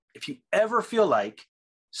If you ever feel like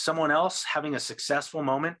someone else having a successful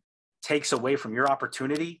moment takes away from your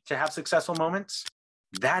opportunity to have successful moments,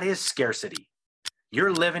 that is scarcity.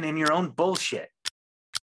 You're living in your own bullshit.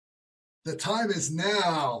 The time is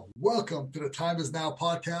now. Welcome to the Time is Now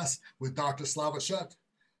podcast with Dr. Slava Shut.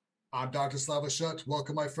 I'm Dr. Slava Shut.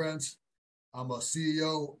 Welcome, my friends. I'm a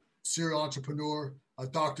CEO, serial entrepreneur, a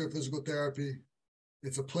doctor of physical therapy.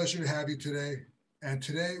 It's a pleasure to have you today. And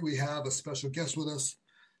today we have a special guest with us,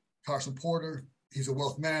 Carson Porter. He's a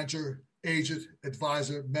wealth manager, agent,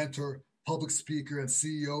 advisor, mentor, public speaker, and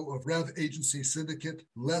CEO of Rev Agency Syndicate.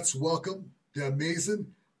 Let's welcome the amazing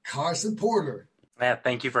Carson Porter. Yeah,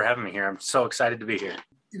 thank you for having me here. I'm so excited to be here.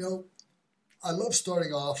 You know, I love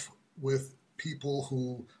starting off with people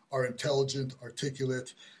who are intelligent,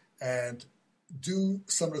 articulate, and do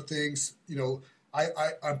some of the things. You know,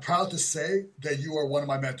 I'm proud to say that you are one of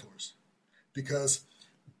my mentors because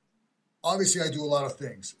obviously I do a lot of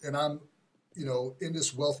things, and I'm, you know, in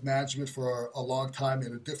this wealth management for a long time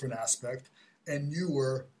in a different aspect, and you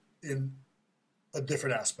were in a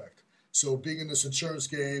different aspect. So being in this insurance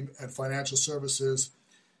game and financial services,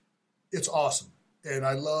 it's awesome. And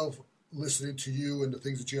I love listening to you and the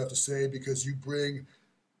things that you have to say because you bring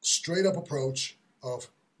straight up approach of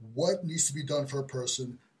what needs to be done for a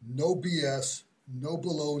person. No BS, no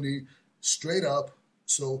baloney, straight up.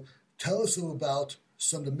 So tell us about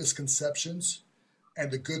some of the misconceptions and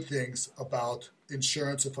the good things about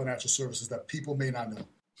insurance and financial services that people may not know.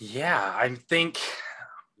 Yeah, I think,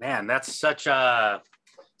 man, that's such a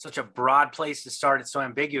broad place to start. It's so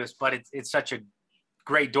ambiguous, but it's such a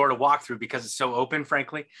great door to walk through because it's so open,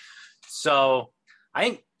 frankly. So I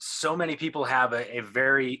think so many people have a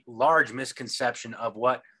very large misconception of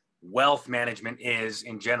what wealth management is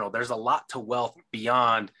in general. There's a lot to wealth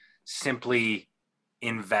beyond simply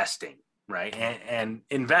investing, right? And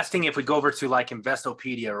investing, if we go over to like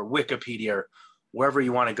Investopedia or Wikipedia or wherever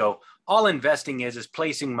you want to go, all investing is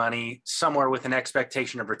placing money somewhere with an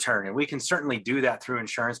expectation of return. And we can certainly do that through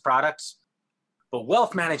insurance products. But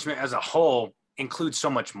wealth management as a whole includes so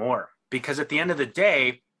much more because at the end of the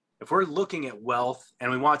day, if we're looking at wealth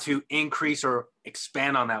and we want to increase or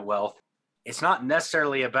expand on that wealth, it's not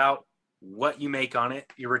necessarily about what you make on it,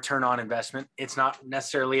 your return on investment. It's not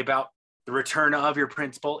necessarily about the return of your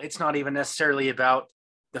principal. It's not even necessarily about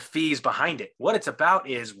the fees behind it. What it's about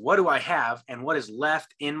is what do I have and what is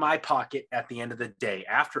left in my pocket at the end of the day,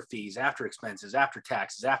 after fees, after expenses, after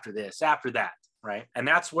taxes, after this, after that, right? And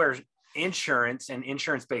that's where insurance and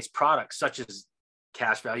insurance-based products such as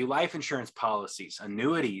cash value life insurance policies,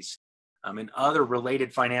 annuities, and other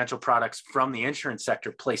related financial products from the insurance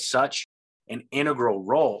sector play such an integral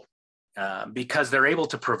role because they're able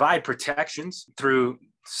to provide protections through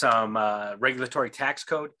some regulatory tax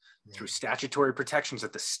code, through statutory protections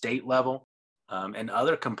at the state level, and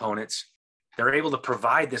other components. They're able to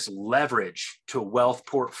provide this leverage to a wealth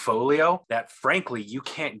portfolio that, frankly, you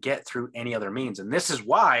can't get through any other means. And this is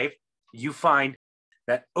why you find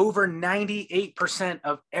that over 98%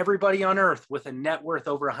 of everybody on earth with a net worth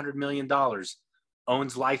over $100 million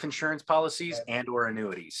owns life insurance policies and or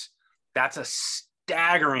annuities. That's a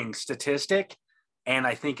staggering statistic. And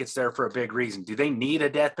I think it's there for a big reason. Do they need a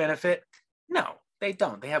death benefit? No, they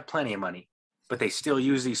don't. They have plenty of money, but they still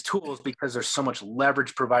use these tools because there's so much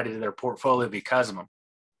leverage provided to their portfolio because of them.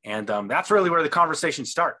 And that's really where the conversation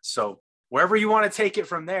starts. So wherever you want to take it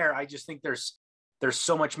from there, I just think there's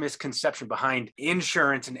so much misconception behind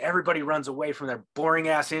insurance and everybody runs away from their boring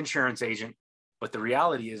ass insurance agent. But the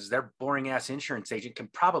reality is their boring ass insurance agent can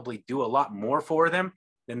probably do a lot more for them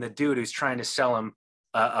than the dude who's trying to sell them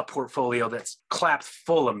a portfolio that's clapped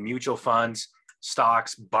full of mutual funds,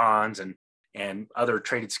 stocks, bonds, and other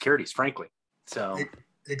traded securities, frankly. So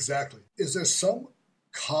exactly. Is there some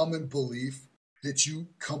common belief that you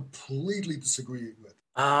completely disagree with?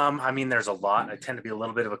 I mean, there's a lot. I tend to be a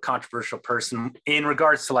little bit of a controversial person in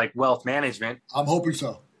regards to like wealth management. I'm hoping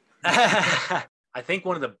so. I think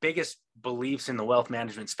one of the biggest beliefs in the wealth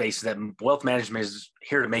management space is that wealth management is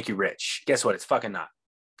here to make you rich. Guess what? It's fucking not.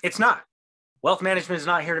 It's not. Wealth management is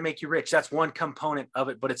not here to make you rich. That's one component of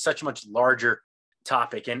it, but it's such a much larger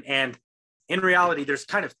topic. And in reality, there's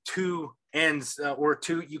kind of two ends or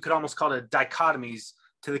two, you could almost call it dichotomies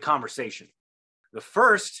to the conversation. The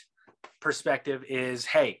first perspective is,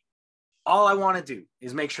 hey, all I want to do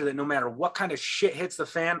is make sure that no matter what kind of shit hits the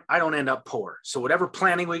fan, I don't end up poor. So whatever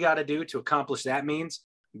planning we got to do to accomplish that means,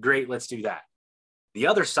 great, let's do that. The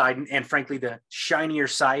other side, and frankly, the shinier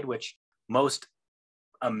side, which most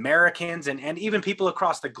Americans and even people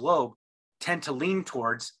across the globe tend to lean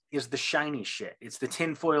towards is the shiny shit. It's the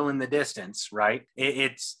tinfoil in the distance, right?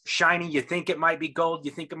 It's shiny. You think it might be gold.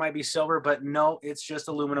 You think it might be silver, but no, it's just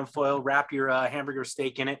aluminum foil. Wrap your hamburger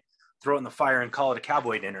steak in it, throw it in the fire, and call it a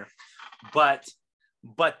cowboy dinner. But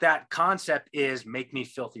that concept is make me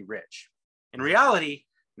filthy rich. In reality,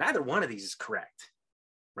 neither one of these is correct,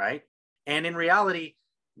 right? And in reality,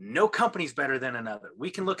 no company's better than another. We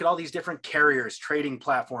can look at all these different carriers, trading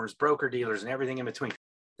platforms, broker dealers, and everything in between.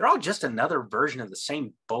 They're all just another version of the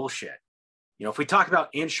same bullshit. You know, if we talk about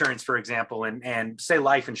insurance, for example, and say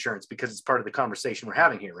life insurance, because it's part of the conversation we're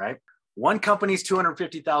having here, right? One company's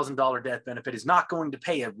 $250,000 death benefit is not going to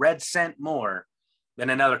pay a red cent more than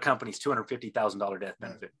another company's $250,000 death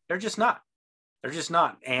benefit. They're just not. They're just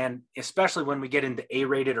not. And especially when we get into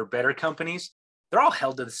A-rated or better companies, they're all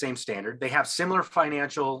held to the same standard. They have similar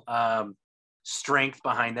financial strength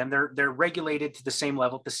behind them. They're regulated to the same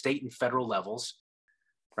level at the state and federal levels,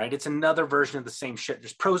 right? It's another version of the same shit.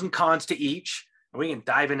 There's pros and cons to each, and we can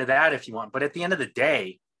dive into that if you want. But at the end of the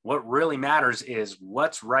day, what really matters is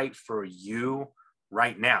what's right for you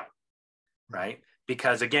right now, right?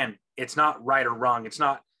 Because again, it's not right or wrong. It's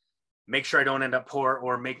not make sure I don't end up poor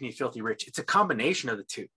or make me filthy rich. It's a combination of the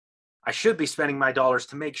two. I should be spending my dollars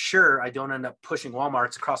to make sure I don't end up pushing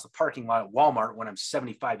Walmarts across the parking lot at Walmart when I'm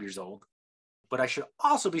 75 years old. But I should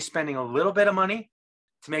also be spending a little bit of money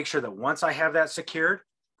to make sure that once I have that secured,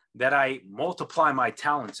 that I multiply my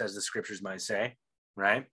talents, as the scriptures might say,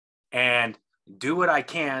 right? And do what I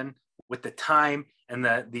can with the time and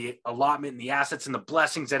the allotment and the assets and the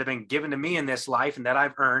blessings that have been given to me in this life and that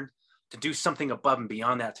I've earned to do something above and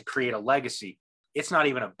beyond that to create a legacy. It's not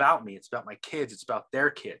even about me. It's about my kids. It's about their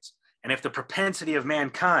kids. And if the propensity of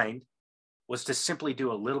mankind was to simply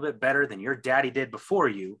do a little bit better than your daddy did before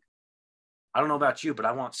you, I don't know about you, but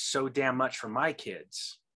I want so damn much for my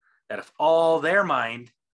kids that if all their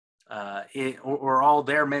mind or all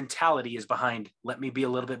their mentality is behind, let me be a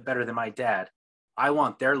little bit better than my dad, I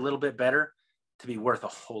want their little bit better to be worth a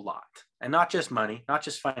whole lot. And not just money, not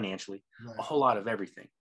just financially, right. A whole lot of everything.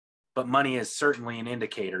 But money is certainly an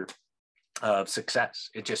indicator of success.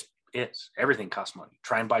 It just is. Everything costs money.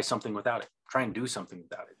 Try and buy something without it. Try and do something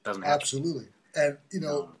without it. It doesn't happen. Absolutely. And,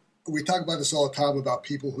 we talk about this all the time about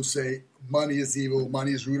people who say money is evil,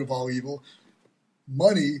 money is root of all evil.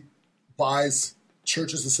 Money buys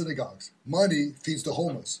churches and synagogues. Money feeds the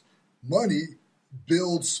homeless. Money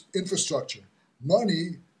builds infrastructure.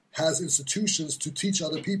 Money has institutions to teach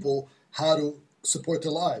other people how to support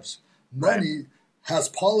their lives. Money has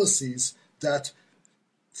policies that,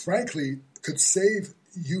 frankly, could save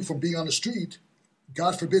you from being on the street.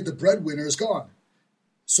 God forbid the breadwinner is gone.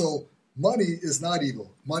 So money is not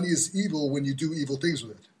evil. Money is evil when you do evil things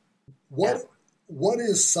with it. What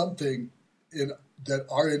is something in that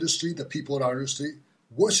our industry, the people in our industry,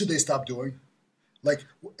 what should they stop doing? Like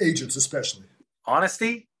agents especially.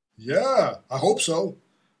 Honesty? Yeah, I hope so.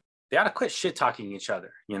 They ought to quit shit talking each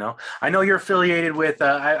other. I know you're affiliated with,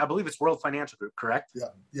 I believe it's World Financial Group, correct?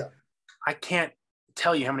 Yeah. I can't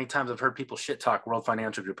tell you how many times I've heard people shit talk World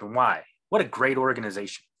Financial Group and why. What a great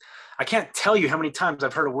organization. I can't tell you how many times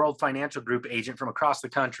I've heard a World Financial Group agent from across the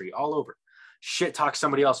country, all over, shit talk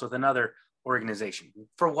somebody else with another organization.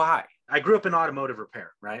 For why? I grew up in automotive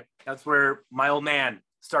repair, right? That's where my old man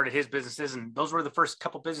started his businesses. And those were the first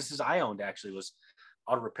couple businesses I owned, actually, was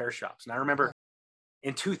auto repair shops. And I remember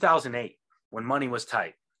in 2008, when money was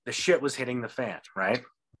tight, the shit was hitting the fan, right?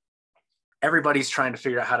 Everybody's trying to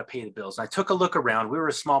figure out how to pay the bills. And I took a look around. We were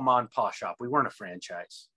a small mom and pop shop. We weren't a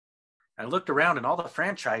franchise. I looked around and all the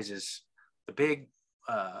franchises, the big,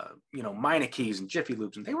 Meinekes and Jiffy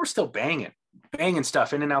Lubes, and they were still banging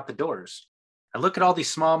stuff in and out the doors. I look at all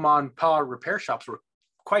these small mom and pop repair shops where,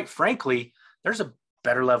 quite frankly, there's a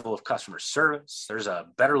better level of customer service. There's a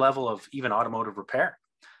better level of even automotive repair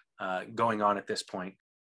going on at this point.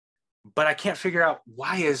 But I can't figure out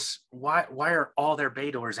why are all their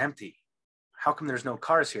bay doors empty? How come there's no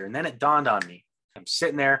cars here? And then it dawned on me. I'm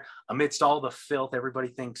sitting there amidst all the filth. Everybody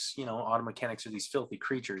thinks, auto mechanics are these filthy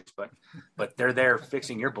creatures, but they're there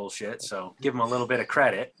fixing your bullshit. So give them a little bit of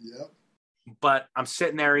credit. Yep. But I'm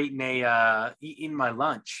sitting there eating my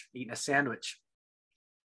lunch, eating a sandwich.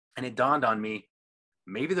 And it dawned on me,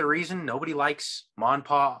 maybe the reason nobody likes mom and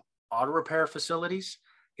pop auto repair facilities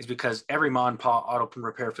is because every mom and pop auto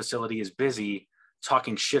repair facility is busy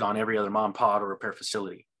talking shit on every other mom and pop auto repair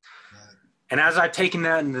facility. Right. And as I've taken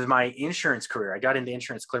that into my insurance career, I got into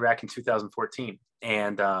insurance clear back in 2014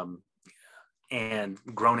 and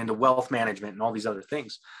grown into wealth management and all these other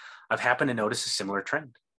things. I've happened to notice a similar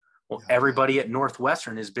trend. Well, everybody at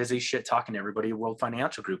Northwestern is busy shit talking to everybody at World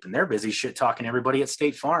Financial Group, and they're busy shit talking to everybody at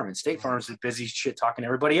State Farm, and State Farm is busy shit talking to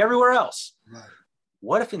everybody everywhere else. Right.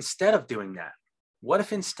 What if instead of doing that, what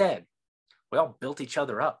if instead we all built each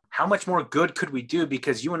other up? How much more good could we do?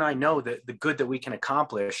 Because you and I know that the good that we can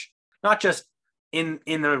accomplish, not just in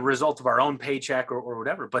the result of our own paycheck or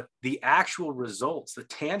whatever, but the actual results, the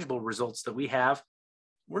tangible results that we have,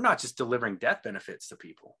 we're not just delivering death benefits to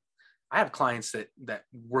people. I have clients that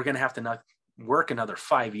we're going to have to not work another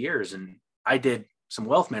 5 years. And I did some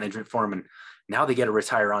wealth management for them, and now they get to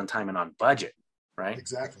retire on time and on budget. Right.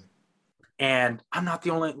 Exactly. And I'm not the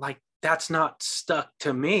only, that's not stuck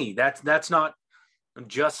to me. That's not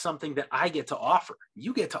just something that I get to offer.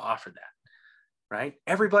 You get to offer that. Right.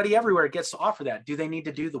 Everybody everywhere gets to offer that. Do they need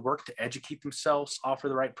to do the work to educate themselves, offer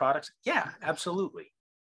the right products? Yeah, absolutely.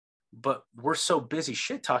 But we're so busy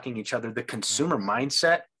shit talking each other. The consumer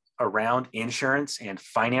mindset around insurance and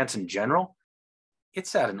finance in general,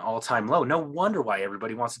 it's at an all-time low. No wonder why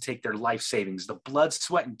everybody wants to take their life savings, the blood,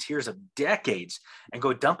 sweat, and tears of decades, and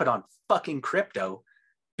go dump it on fucking crypto,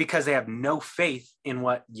 because they have no faith in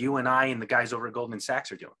what you and I and the guys over at Goldman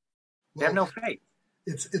Sachs are doing. They have no faith.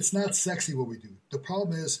 It's not sexy what we do. The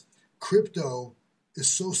problem is crypto is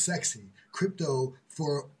so sexy. Crypto,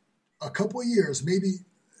 for a couple of years, maybe,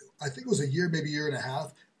 I think it was a year, maybe a year and a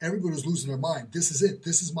half, everybody was losing their mind. This is it.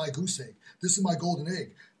 This is my goose egg. This is my golden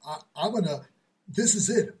egg. This is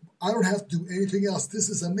it. I don't have to do anything else. This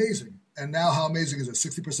is amazing. And now how amazing is it?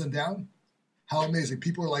 60% down? How amazing.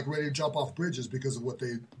 People are ready to jump off bridges because of what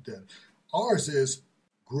they did. Ours is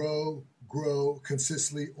grow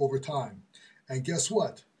consistently over time. And guess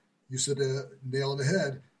what? You said the nail on the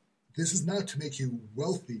head. This is not to make you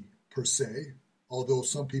wealthy per se, although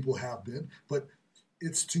some people have been, but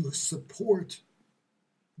it's to support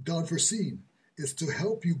the unforeseen. It's to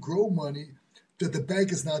help you grow money that the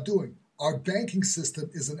bank is not doing. Our banking system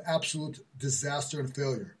is an absolute disaster and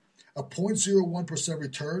failure. A 0.01%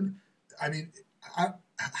 return. I mean,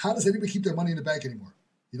 how does anybody keep their money in the bank anymore?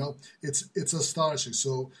 It's astonishing.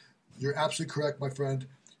 So you're absolutely correct, my friend.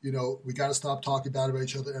 We got to stop talking bad about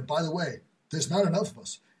each other. And by the way, there's not enough of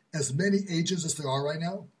us. As many agents as there are right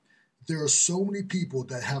now, there are so many people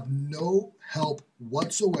that have no help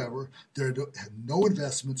whatsoever. They have no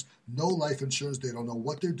investments, no life insurance. They don't know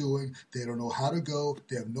what they're doing. They don't know how to go.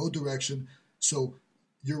 They have no direction. So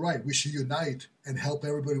you're right. We should unite and help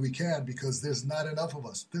everybody we can, because there's not enough of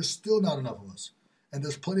us. There's still not enough of us. And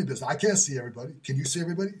there's plenty of business. I can't see everybody. Can you see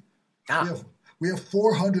everybody? Yeah. We have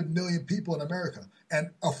 400 million people in America, and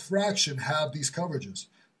a fraction have these coverages.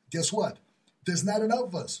 Guess what? There's not enough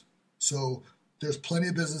of us. So there's plenty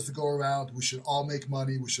of business to go around. We should all make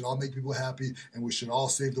money. We should all make people happy, and we should all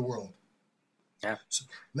save the world. Yeah. So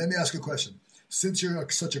let me ask you a question. Since you're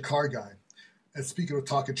such a car guy, and speaking of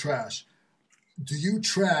talking trash, do you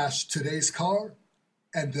trash today's car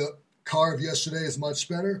and the car of yesterday is much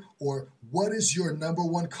better? Or what is your number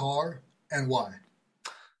one car and why?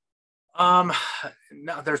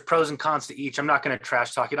 No, there's pros and cons to each. I'm not going to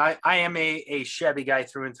trash talk it. I am a Chevy guy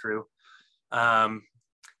through and through.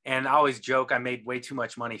 And I always joke I made way too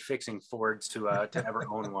much money fixing Fords to ever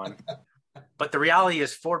own one. But the reality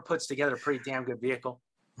is Ford puts together a pretty damn good vehicle,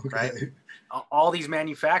 right? All these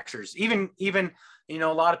manufacturers, even a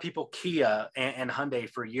lot of people, Kia and Hyundai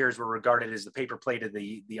for years were regarded as the paper plate of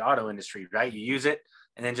the auto industry, right? You use it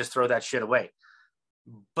and then just throw that shit away.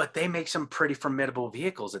 But they make some pretty formidable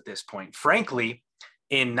vehicles at this point. Frankly,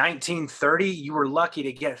 in 1930, you were lucky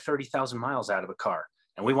to get 30,000 miles out of a car.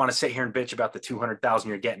 And we want to sit here and bitch about the 200,000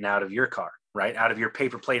 you're getting out of your car, right? Out of your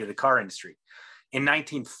paper plate of the car industry. In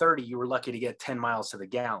 1930, you were lucky to get 10 miles to the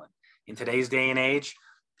gallon. In today's day and age,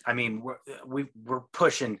 I mean, we're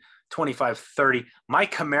pushing 25, 30. My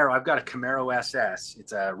Camaro, I've got a Camaro SS.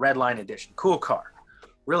 It's a red line edition. Cool car.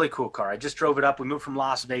 Really cool car. I just drove it up. We moved from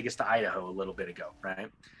Las Vegas to Idaho a little bit ago, right?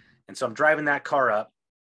 And so I'm driving that car up.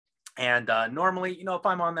 And normally, if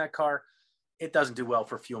I'm on that car, it doesn't do well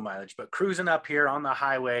for fuel mileage. But cruising up here on the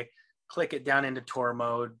highway, click it down into tour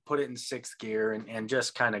mode, put it in sixth gear, and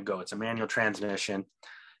just kind of go. It's a manual transmission.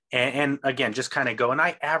 And again, just kind of go. And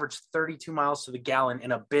I averaged 32 miles to the gallon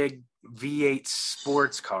in a big V8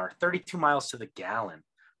 sports car, 32 miles to the gallon,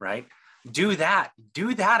 right? Do that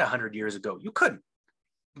 100 years ago. You couldn't.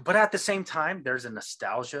 But at the same time, there's a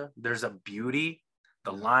nostalgia, there's a beauty,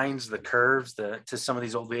 the lines, the curves, to some of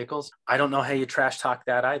these old vehicles. I don't know how you trash talk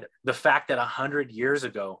that either. The fact that 100 years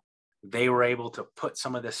ago, they were able to put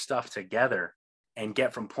some of this stuff together and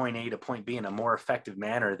get from point A to point B in a more effective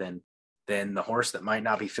manner than the horse that might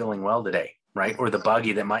not be feeling well today, right? Or the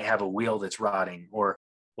buggy that might have a wheel that's rotting, or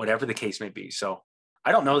whatever the case may be. So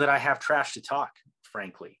I don't know that I have trash to talk,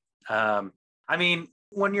 frankly. I mean,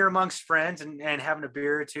 when you're amongst friends and having a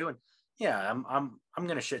beer or two, and yeah, I'm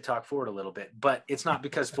going to shit talk Ford a little bit, but it's not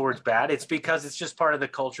because Ford's bad. It's because it's just part of the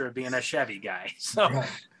culture of being a Chevy guy. So Right.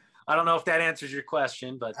 I don't know if that answers your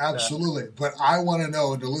question, but Absolutely. But I want to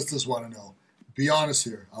know, and the listeners want to know, be honest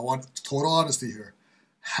here. I want total honesty here.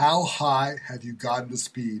 How high have you gotten the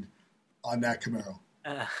speed on that Camaro?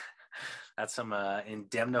 that's some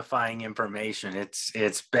indemnifying information.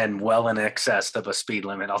 It's been well in excess of a speed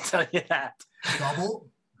limit. I'll tell you that. Double?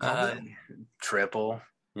 Uh, Double? triple.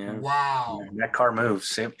 Yeah. Wow. That car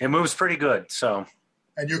moves. It moves pretty good. So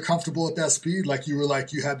And you're comfortable at that speed? Like you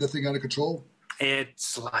had the thing under control?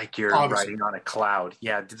 it's like you're Obviously. riding on a cloud.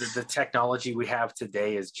 Yeah. The technology we have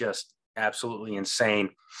today is just absolutely insane.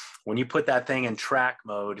 When you put that thing in track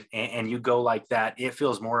mode and you go like that, it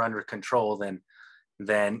feels more under control than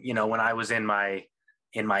when I was in my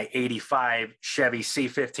 85 Chevy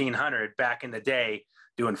C1500 back in the day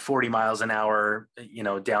doing 40 miles an hour,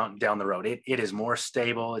 down the road. It is more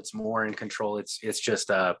stable. It's more in control. It's just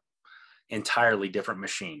a entirely different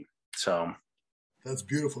machine. So That's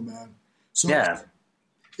beautiful, man. So yeah.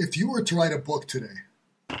 if you were to write a book today,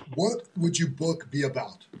 what would your book be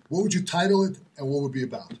about? What would you title it and what would it be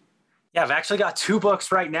about? Yeah, I've actually got 2 books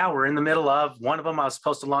right now. We're in the middle of one of them. I was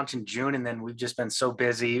supposed to launch in June, and then we've just been so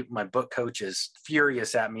busy. My book coach is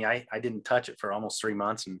furious at me. I didn't touch it for almost 3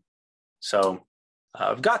 months. And so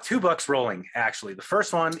I've got 2 books rolling, actually. The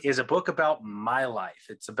first one is a book about my life.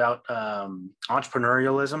 It's about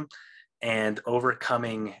entrepreneurialism and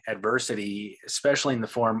overcoming adversity, especially in the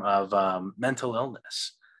form of mental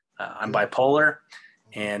illness. I'm bipolar,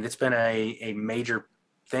 and it's been a major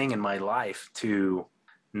thing in my life to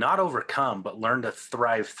not overcome, but learn to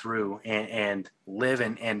thrive through and live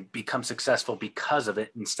and become successful because of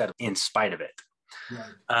it instead of in spite of it.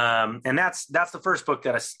 Right. And that's the first book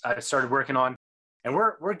that I started working on, and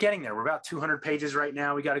we're getting there. We're about 200 pages right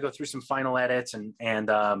now. We got to go through some final edits and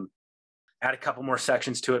add a couple more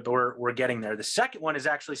sections to it, but we're getting there. The second one is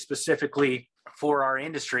actually specifically for our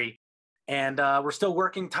industry. And we're still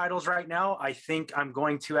working titles right now. I think I'm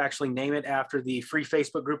going to actually name it after the free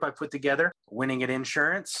Facebook group I put together, Winning at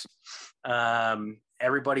Insurance.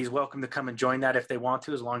 Everybody's welcome to come and join that if they want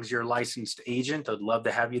to, as long as you're a licensed agent. I'd love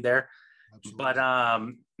to have you there. Absolutely. But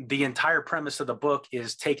the entire premise of the book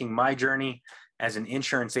is taking my journey as an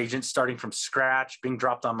insurance agent, starting from scratch, being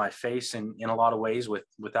dropped on my face in a lot of ways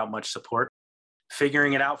without much support,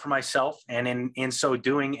 figuring it out for myself. And in so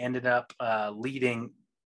doing, ended up leading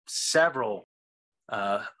several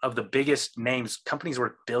of the biggest names, companies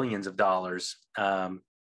worth billions of dollars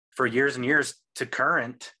for years and years to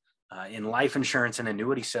current in life insurance and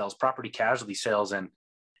annuity sales, property casualty sales,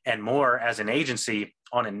 and more as an agency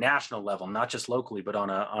on a national level, not just locally, but on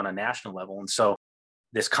a national level. And so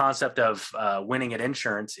this concept of winning at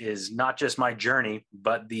insurance is not just my journey,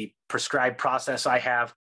 but the prescribed process I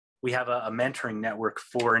have. We have a mentoring network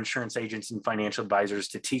for insurance agents and financial advisors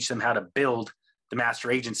to teach them how to build the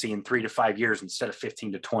master agency in 3 to 5 years instead of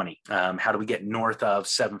 15 to 20. How do we get north of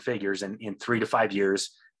 7 figures in 3 to 5 years,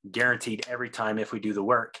 guaranteed every time if we do the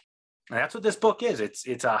work? And that's what this book is.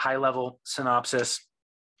 It's a high level synopsis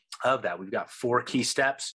of that. We've got 4 key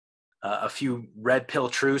steps, a few red pill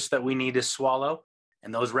truths that we need to swallow.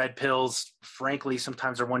 And those red pills, frankly,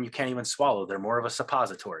 sometimes are one you can't even swallow. They're more of a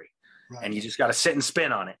suppository. Right. And you just got to sit and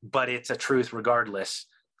spin on it. But it's a truth regardless.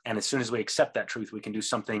 And as soon as we accept that truth, we can do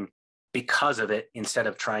something because of it instead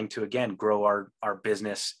of trying to, again, grow our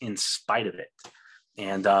business in spite of it.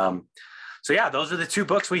 And so, yeah, those are the 2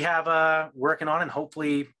 books we have working on. And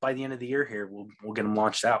hopefully by the end of the year here, we'll get them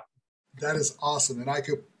launched out. That is awesome. And I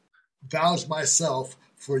could vouch myself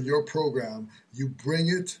for your program. You bring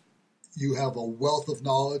it. You have a wealth of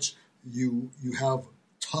knowledge. You have a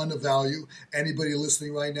ton of value. Anybody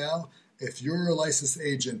listening right now, if you're a licensed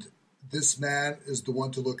agent, this man is the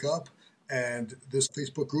one to look up. And this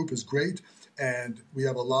Facebook group is great. And we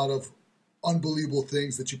have a lot of unbelievable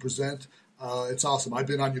things that you present. It's awesome. I've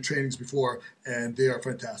been on your trainings before, and they are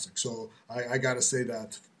fantastic. So I got to say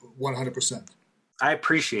that 100%. I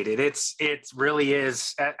appreciate it. It really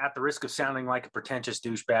is, at the risk of sounding like a pretentious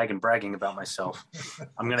douchebag and bragging about myself,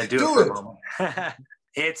 I'm going to do it for a moment.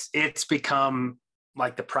 It's become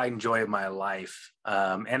like the pride and joy of my life.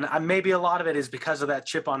 And maybe a lot of it is because of that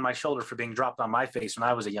chip on my shoulder for being dropped on my face when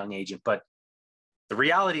I was a young agent. But the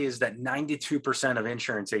reality is that 92% of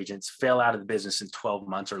insurance agents fail out of the business in 12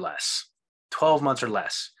 months or less. 12 months or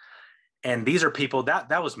less. And these are people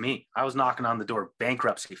that was me. I was knocking on the door,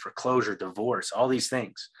 bankruptcy, foreclosure, divorce, all these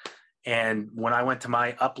things. And when I went to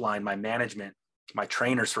my upline, my management, my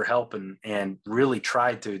trainers for help and really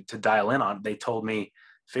tried to dial in on, they told me,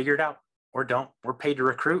 figure it out. or don't. We're paid to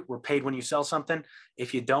recruit. We're paid when you sell something.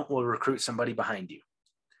 If you don't, we'll recruit somebody behind you.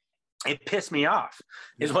 It pissed me off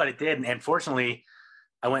is what it did. And fortunately,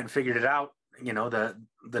 I went and figured it out. You know,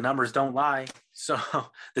 the numbers don't lie. So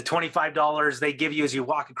the $25 they give you as you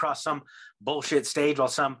walk across some bullshit stage while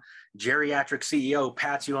some geriatric CEO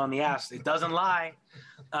pats you on the ass, it doesn't lie.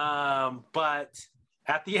 But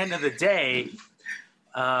at the end of the day,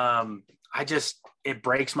 it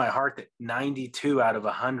breaks my heart that 92 out of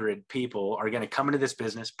 100 people are going to come into this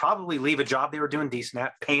business, probably leave a job they were doing decent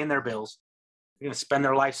at, paying their bills. They're going to spend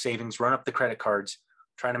their life savings, run up the credit cards,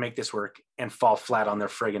 trying to make this work, and fall flat on their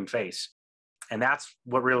friggin' face. And that's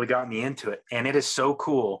what really got me into it. And it is so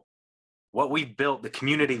cool what we've built, the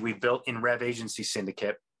community we've built in Rev Agency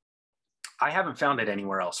Syndicate. I haven't found it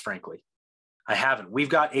anywhere else, frankly. I haven't. We've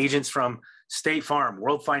got agents from State Farm,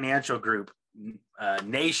 World Financial Group,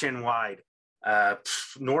 Nationwide,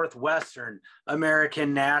 Northwestern,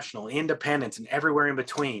 American National, Independence, and everywhere in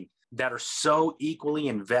between that are so equally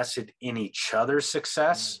invested in each other's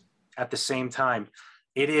success at the same time.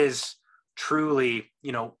 It is truly,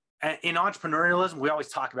 you know, in entrepreneurialism, we always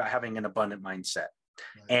talk about having an abundant mindset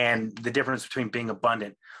and the difference between being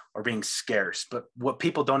abundant or being scarce. But what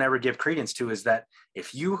people don't ever give credence to is that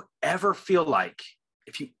if you ever feel like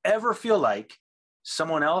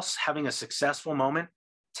someone else having a successful moment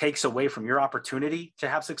takes away from your opportunity to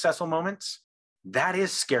have successful moments, that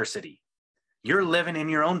is scarcity. You're living in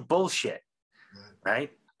your own bullshit,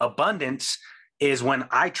 right? Abundance is when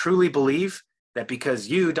I truly believe that because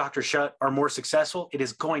you, Dr. Shutt, are more successful, it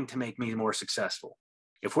is going to make me more successful.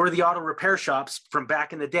 If we're the auto repair shops from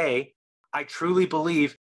back in the day, I truly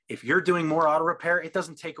believe if you're doing more auto repair, it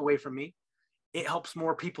doesn't take away from me. It helps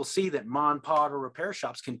more people see that mom and pop auto repair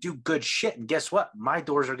shops can do good shit. And guess what? My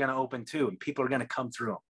doors are going to open too, and people are going to come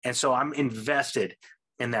through them. And so I'm invested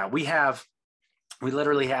in that. We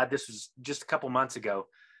literally had, this was just a couple months ago,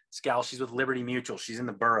 this gal, she's with Liberty Mutual. She's in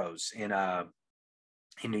the boroughs in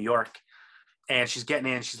New York. And she's getting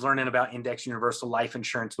in, she's learning about index universal life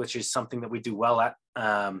insurance, which is something that we do well at.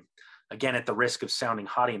 Again, at the risk of sounding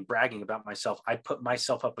haughty and bragging about myself, I put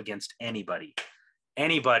myself up against anybody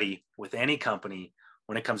with any company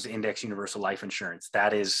when it comes to index universal life insurance.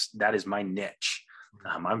 That is my niche.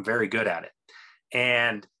 I'm very good at it.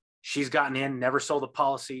 And she's gotten in, never sold a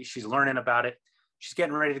policy. She's learning about it. She's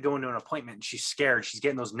getting ready to go into an appointment and she's scared. She's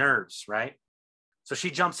getting those nerves, right? So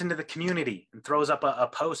she jumps into the community and throws up a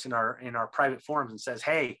post in our private forums and says,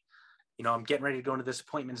 hey, you know, I'm getting ready to go into this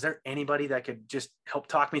appointment. Is there anybody that could just help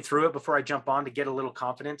talk me through it before I jump on to get a little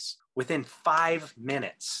confidence? Within 5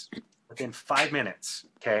 minutes,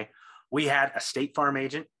 okay, we had a State Farm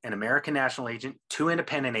agent, an American National agent, 2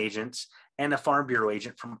 independent agents, and a Farm Bureau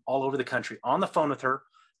agent from all over the country on the phone with her,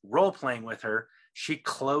 role playing with her. She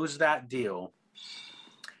closed that deal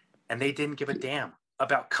and they didn't give a damn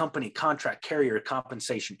about company, contract, carrier,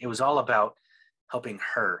 compensation. It was all about helping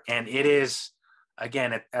her. And it is,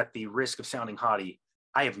 again, at the risk of sounding haughty,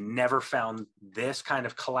 I have never found this kind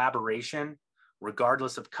of collaboration,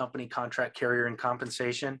 regardless of company, contract, carrier, and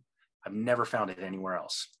compensation. I've never found it anywhere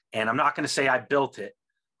else. And I'm not going to say I built it.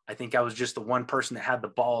 I think I was just the one person that had the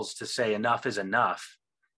balls to say enough is enough.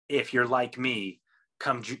 If you're like me,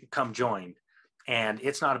 come join. And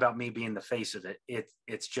it's not about me being the face of it.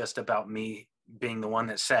 It's just about me being the one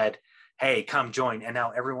that said, hey, come join. And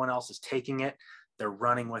now everyone else is taking it. They're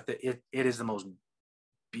running with it. It is the most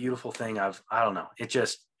beautiful thing I don't know.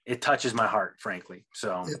 It touches my heart, frankly.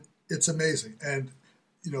 So it's amazing. And,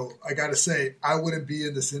 you know, I got to say, I wouldn't be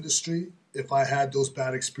in this industry if I had those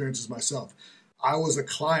bad experiences myself. I was a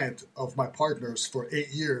client of my partners for 8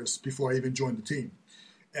 years before I even joined the team.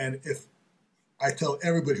 And if I tell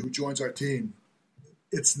everybody who joins our team,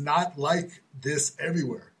 it's not like this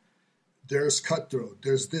everywhere. There's cutthroat,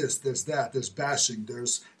 there's this, there's that, there's bashing,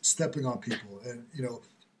 there's stepping on people. And, you know,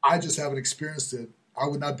 I just haven't experienced it. I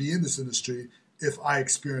would not be in this industry if I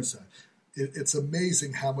experienced that. It's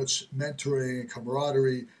amazing how much mentoring and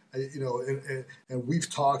camaraderie, you know, and we've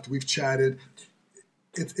talked, we've chatted.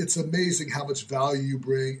 It's amazing how much value you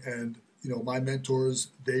bring. And, you know, my mentors,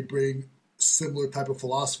 they bring similar type of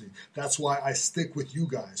philosophy. That's why I stick with you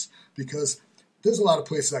guys, because there's a lot of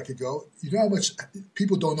places I could go. You know how much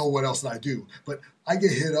people don't know what else I do, but I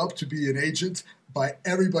get hit up to be an agent by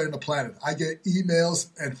everybody on the planet. I get emails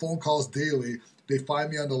and phone calls daily. They find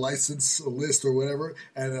me on the license list or whatever,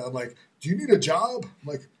 and I'm like, do you need a job? I'm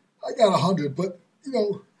like, I got 100, but, you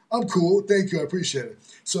know, I'm cool. Thank you. I appreciate it.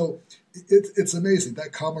 So it's amazing,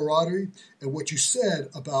 that camaraderie and what you said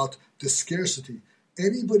about the scarcity.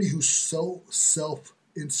 Anybody who's so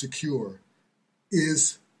self-insecure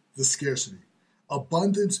is the scarcity.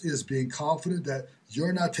 Abundance is being confident that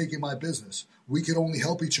You're not taking my business. We can only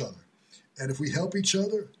help each other. And if we help each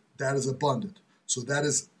other, that is abundant. So that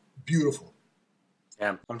is beautiful.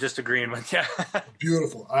 Yeah, I'm just agreeing with you.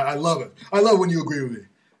 Beautiful. I love it. I love when you agree with me.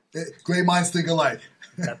 Great minds think alike.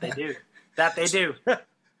 That they do. That they do.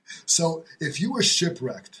 So if you were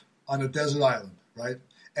shipwrecked on a desert island, right,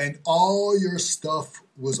 and all your stuff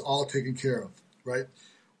was all taken care of, right,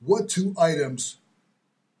 what two items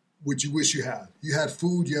would you wish you had? You had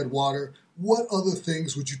food, you had water. What other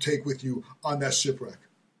things would you take with you on that shipwreck?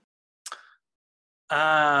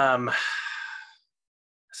 Some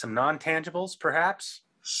non-tangibles, perhaps.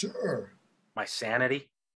 Sure. My sanity,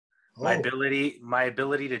 Oh, my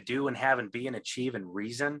ability to do and have and be and achieve and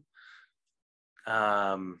reason.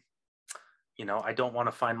 I don't want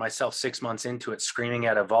to find myself 6 months into it screaming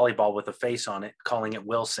at a volleyball with a face on it, calling it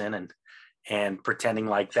Wilson and pretending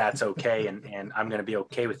like that's okay and I'm going to be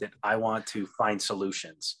okay with it. I want to find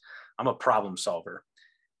solutions. I'm a problem solver,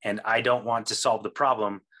 and I don't want to solve the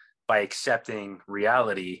problem by accepting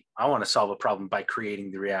reality. I want to solve a problem by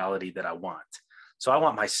creating the reality that I want. So I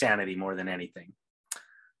want my sanity more than anything.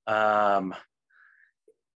 I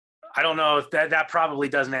don't know if that probably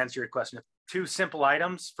doesn't answer your question. Two simple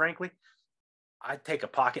items, frankly, I'd take a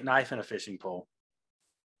pocket knife and a fishing pole.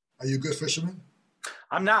 are you a good fisherman?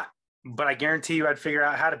 I'm not, but I guarantee you I'd figure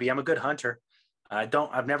out how to be. I'm a good hunter.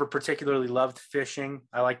 I've never particularly loved fishing.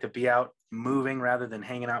 I like to be out moving rather than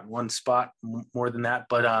hanging out in one spot more than that.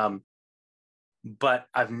 But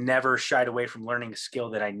I've never shied away from learning a skill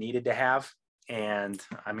that I needed to have. And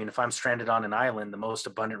I mean, if I'm stranded on an island, the most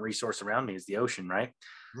abundant resource around me is the ocean, right?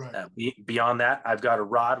 Right. Beyond that, I've got a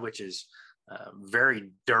rod, which is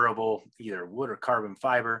very durable, either wood or carbon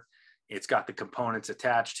fiber. It's got the components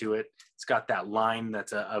attached to it. It's got that line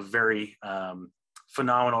that's a very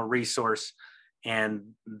phenomenal resource.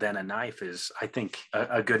 And then a knife is, I think,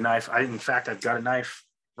 a good knife. In fact, I've got a knife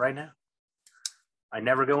right now. I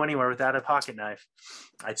never go anywhere without a pocket knife.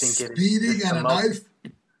 I think speeding and a knife.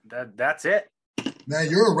 That's it. Man,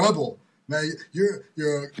 you're a rebel. Man,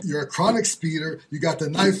 you're a chronic speeder. You got the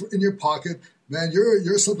knife in your pocket. Man,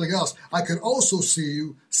 you're something else. I could also see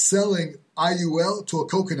you selling IUL to a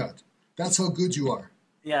coconut. That's how good you are.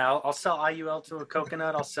 Yeah, I'll sell IUL to a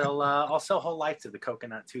coconut. I'll sell whole life to the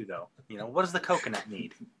coconut too, though. What does the coconut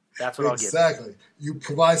need? That's what I'll give. Exactly. You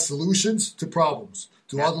provide solutions to problems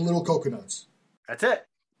to all the little coconuts. That's it.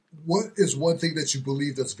 What is one thing that you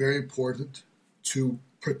believe that's very important to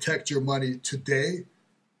protect your money today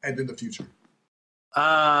and in the future?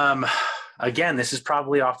 Again, this is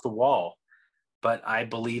probably off the wall, but I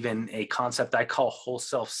believe in a concept I call whole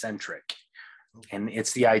self-centric. And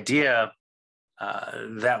it's the idea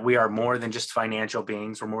that we are more than just financial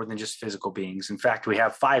beings. We're more than just physical beings. In fact, we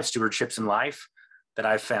have 5 stewardships in life that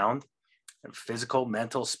I've found: physical,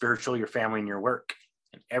 mental, spiritual, your family, and your work.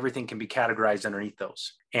 And everything can be categorized underneath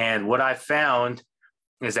those. And what I've found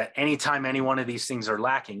is that anytime any one of these things are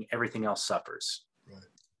lacking, everything else suffers. Right.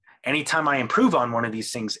 Anytime I improve on one of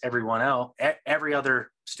these things, every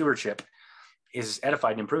other stewardship is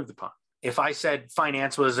edified and improved upon. If I said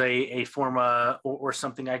finance was a form or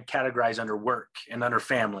something I'd categorize under work and under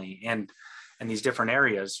family and these different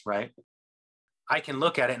areas, right? I can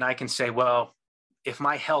look at it and I can say, well, if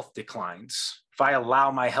my health declines, if I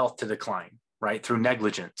allow my health to decline, right, through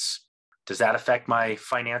negligence, does that affect my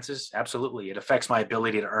finances? Absolutely. It affects my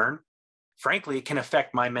ability to earn. Frankly, it can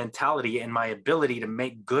affect my mentality and my ability to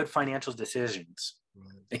make good financial decisions.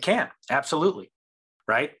 Right. It can, absolutely,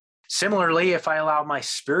 right? Similarly, if I allow my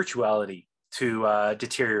spirituality to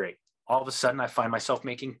deteriorate, all of a sudden I find myself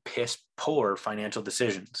making piss poor financial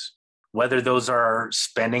decisions. Whether those are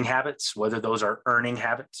spending habits, whether those are earning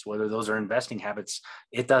habits, whether those are investing habits,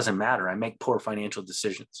 it doesn't matter. I make poor financial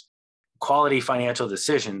decisions. Quality financial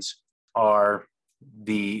decisions are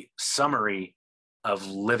the summary of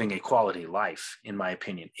living a quality life, in my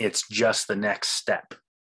opinion. It's just the next step.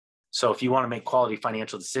 So if you want to make quality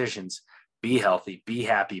financial decisions, be healthy, be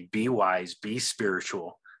happy, be wise, be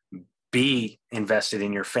spiritual, be invested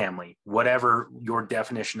in your family, whatever your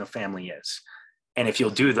definition of family is. And if you'll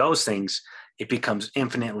do those things, it becomes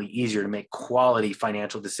infinitely easier to make quality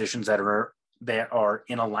financial decisions that are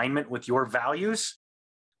in alignment with your values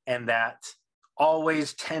and that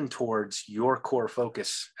always tend towards your core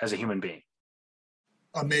focus as a human being.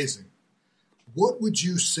 Amazing. What would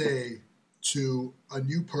you say to a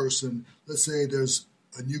new person? Let's say there's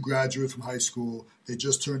a new graduate from high school, they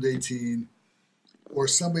just turned 18, or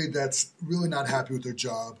somebody that's really not happy with their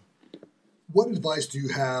job. What advice do you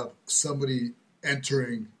have somebody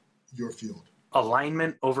entering your field?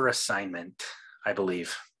 Alignment over assignment, I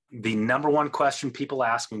believe. the number one question people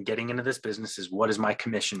ask when getting into this business is, what is my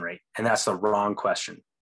commission rate? And that's the wrong question,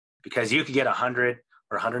 because you could get 100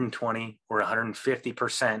 or 120 or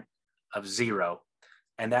 150% of zero.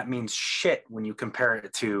 And that means shit when you compare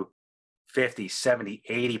it to 50, 70,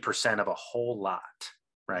 80% of a whole lot,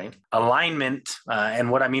 right? Alignment,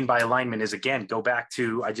 and what I mean by alignment is, again, go back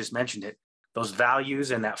to, I just mentioned it, those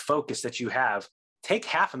values and that focus that you have. Take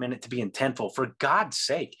half a minute to be intentful. For God's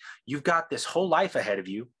sake, you've got this whole life ahead of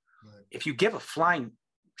you. Right. If you give a flying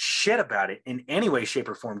shit about it in any way, shape,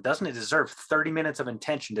 or form, doesn't it deserve 30 minutes of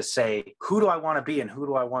intention to say, who do I want to be and who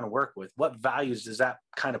do I want to work with? What values does that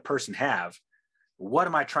kind of person have? What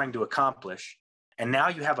am I trying to accomplish? And now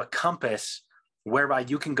you have a compass whereby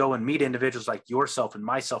you can go and meet individuals like yourself and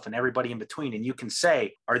myself and everybody in between. And you can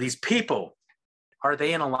say, are these people, are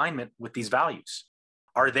they in alignment with these values?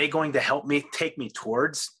 Are they going to help me take me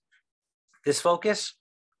towards this focus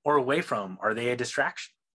or away from? Are they a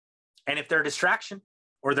distraction? And if they're a distraction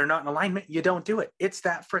or they're not in alignment, you don't do it. It's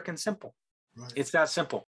that freaking simple. Right. It's that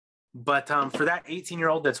simple. But for that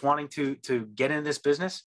 18-year-old that's wanting to get into this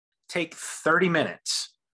business, take 30 minutes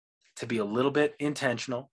to be a little bit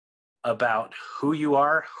intentional about who you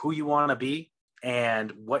are, who you want to be,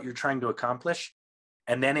 and what you're trying to accomplish.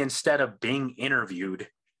 And then instead of being interviewed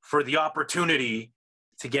for the opportunity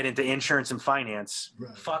to get into insurance and finance,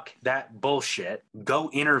 right, fuck that bullshit. Go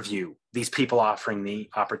interview these people offering the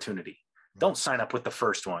opportunity. Right. Don't sign up with the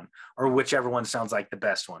first one or whichever one sounds like the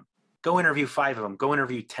best one. Go interview 5 of them. Go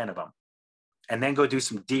interview 10 of them. And then go do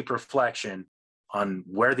some deep reflection on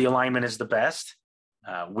where the alignment is the best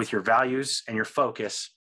with your values and your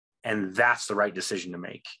focus. And that's the right decision to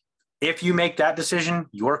make. If you make that decision,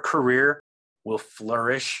 your career will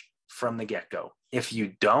flourish from the get-go. If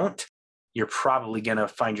you don't, you're probably going to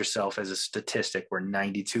find yourself as a statistic where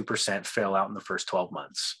 92% fail out in the first 12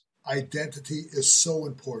 months. Identity is so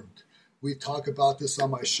important. We talk about this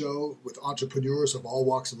on my show with entrepreneurs of all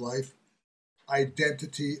walks of life.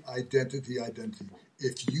 Identity, identity, identity.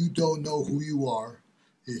 If you don't know who you are,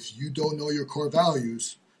 if you don't know your core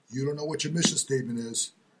values, you don't know what your mission statement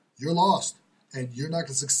is, you're lost. And you're not going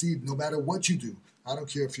to succeed no matter what you do. I don't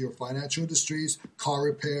care if you're financial industries, car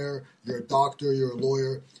repair, you're a doctor, you're a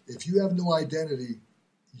lawyer. If you have no identity,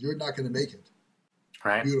 you're not going to make it.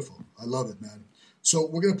 Right. Beautiful. I love it, man. So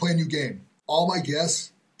we're going to play a new game. All my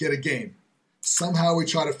guests get a game. Somehow we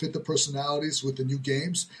try to fit the personalities with the new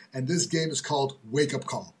games. And this game is called Wake Up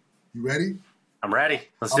Call. You ready? I'm ready.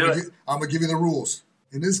 Let's do it. I'm going to give you the rules.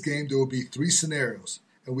 In this game, there will be 3 scenarios.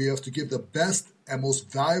 And we have to give the best and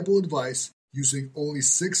most valuable advice using only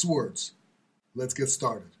 6 words. Let's get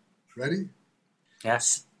started. Ready?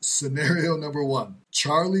 Yes. Scenario number 1.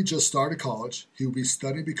 Charlie just started college. He will be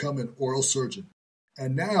studying to become an oral surgeon.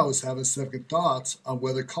 And now is having second thoughts on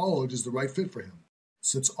whether college is the right fit for him.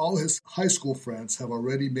 Since all his high school friends have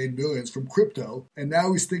already made millions from crypto, and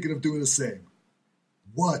now he's thinking of doing the same.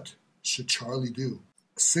 What should Charlie do?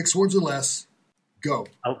 6 words or less. Go.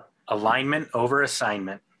 Alignment over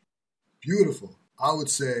assignment. Beautiful. I would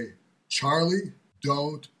say, Charlie,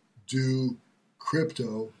 don't do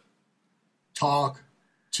crypto. Talk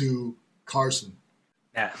to Carson.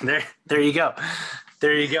 Yeah, there you go.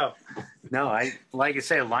 There you go. No, I like I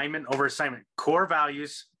say, alignment over assignment. Core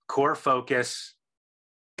values, core focus.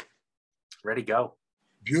 Ready, go.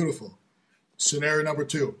 Beautiful. Scenario number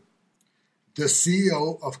 2. The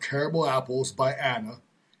CEO of Caramel Apples by Anna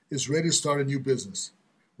is ready to start a new business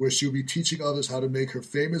where she'll be teaching others how to make her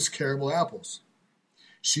famous caramel apples.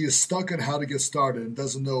 She is stuck on how to get started and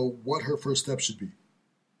doesn't know what her first step should be.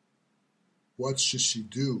 What should she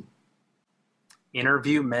do?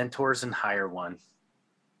 Interview mentors and hire one.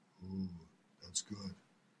 Ooh, that's good.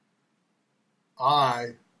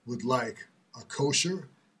 I would like a kosher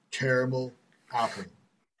caramel apple.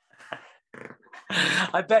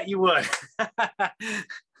 I bet you would.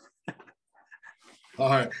 All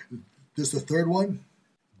right. This is the third one.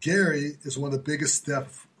 Gary is one of the biggest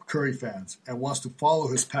Steph Curry fans and wants to follow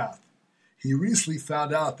his path. He recently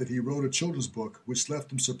found out that he wrote a children's book, which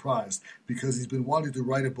left him surprised because he's been wanting to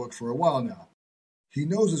write a book for a while now. He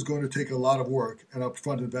knows it's going to take a lot of work and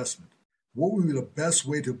upfront investment. What would be the best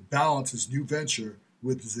way to balance his new venture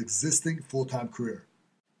with his existing full-time career?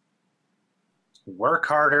 Work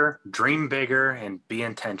harder, dream bigger, and be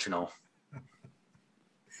intentional.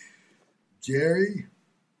 Gary,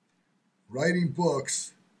 writing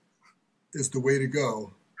books is the way to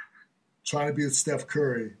go. Trying to be a Steph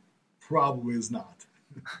Curry probably is not.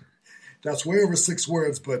 That's way over 6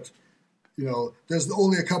 words, but there's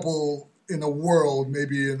only a couple in the world,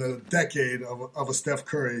 maybe in a decade, of a Steph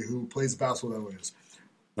Curry who plays basketball that way.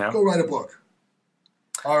 Yeah. Go write a book.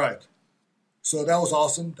 All right. So that was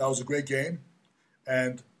awesome. That was a great game.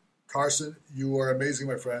 And Carson, you are amazing,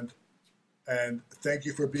 my friend. And thank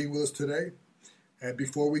you for being with us today. And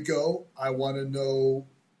before we go, I want to know,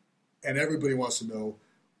 and everybody wants to know,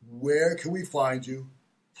 where can we find you?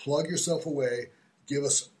 Plug yourself away. Give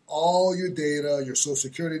us all your data, your social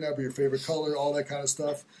security number, your favorite color, all that kind of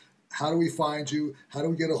stuff. How do we find you? How do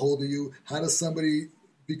we get a hold of you? How does somebody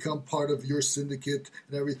become part of your syndicate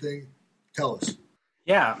and everything? Tell us.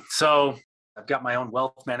 Yeah. So I've got my own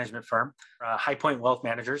wealth management firm, High Point Wealth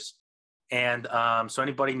Managers. And so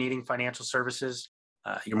anybody needing financial services,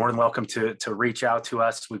 you're more than welcome to reach out to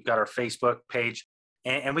us. We've got our Facebook page,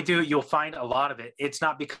 and you'll find a lot of it. It's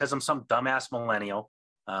not because I'm some dumbass millennial.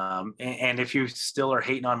 And if you still are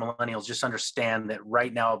hating on millennials, just understand that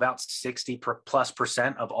right now about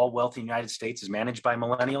 60+% of all wealth in the United States is managed by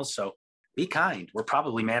millennials. So be kind. We're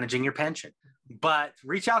probably managing your pension. But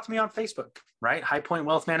reach out to me on Facebook, right? High Point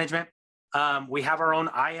Wealth Management. We have our own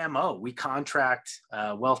IMO. We contract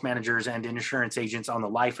wealth managers and insurance agents on the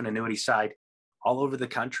life and annuity side all over the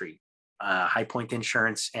country. High Point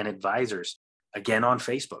Insurance and Advisors, again, on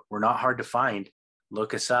Facebook. We're not hard to find.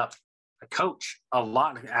 Look us up. I coach a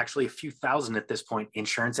lot, actually a few thousand at this point,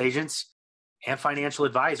 insurance agents and financial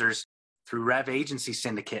advisors through Rev Agency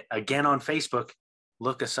Syndicate. Again, on Facebook,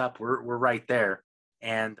 look us up. We're right there.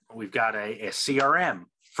 And we've got a CRM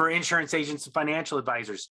for insurance agents and financial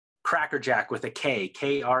advisors, Crackerjack with a K,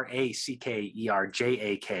 Krackerjak.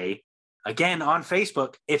 Again, on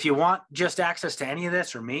Facebook. If you want just access to any of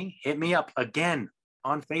this or me, hit me up again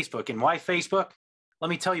on Facebook. And why Facebook? Let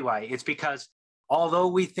me tell you why. It's because although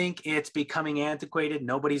we think it's becoming antiquated,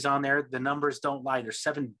 nobody's on there. The numbers don't lie. There's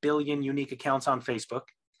 7 billion unique accounts on Facebook,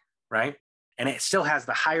 right? And it still has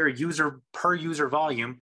the higher per user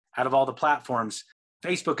volume out of all the platforms.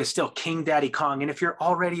 Facebook is still King Daddy Kong. And if you're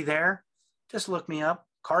already there, just look me up.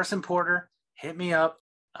 Carson Porter, hit me up.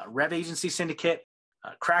 Rev Agency Syndicate,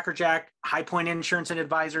 Crackerjack, High Point Insurance and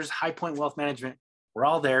Advisors, High Point Wealth Management. We're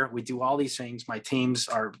all there. We do all these things. My teams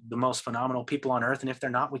are the most phenomenal people on earth. And if they're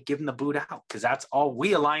not, we give them the boot out, because that's all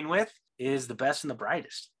we align with is the best and the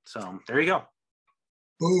brightest. So there you go.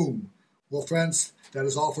 Boom. Well, friends, that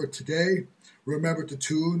is all for today. Remember to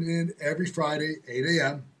tune in every Friday, 8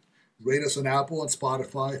 a.m. Rate us on Apple and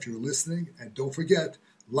Spotify if you're listening. And don't forget,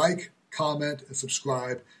 like, comment, and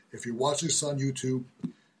subscribe if you're watching us on YouTube.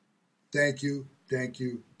 Thank you, thank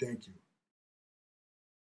you, thank you.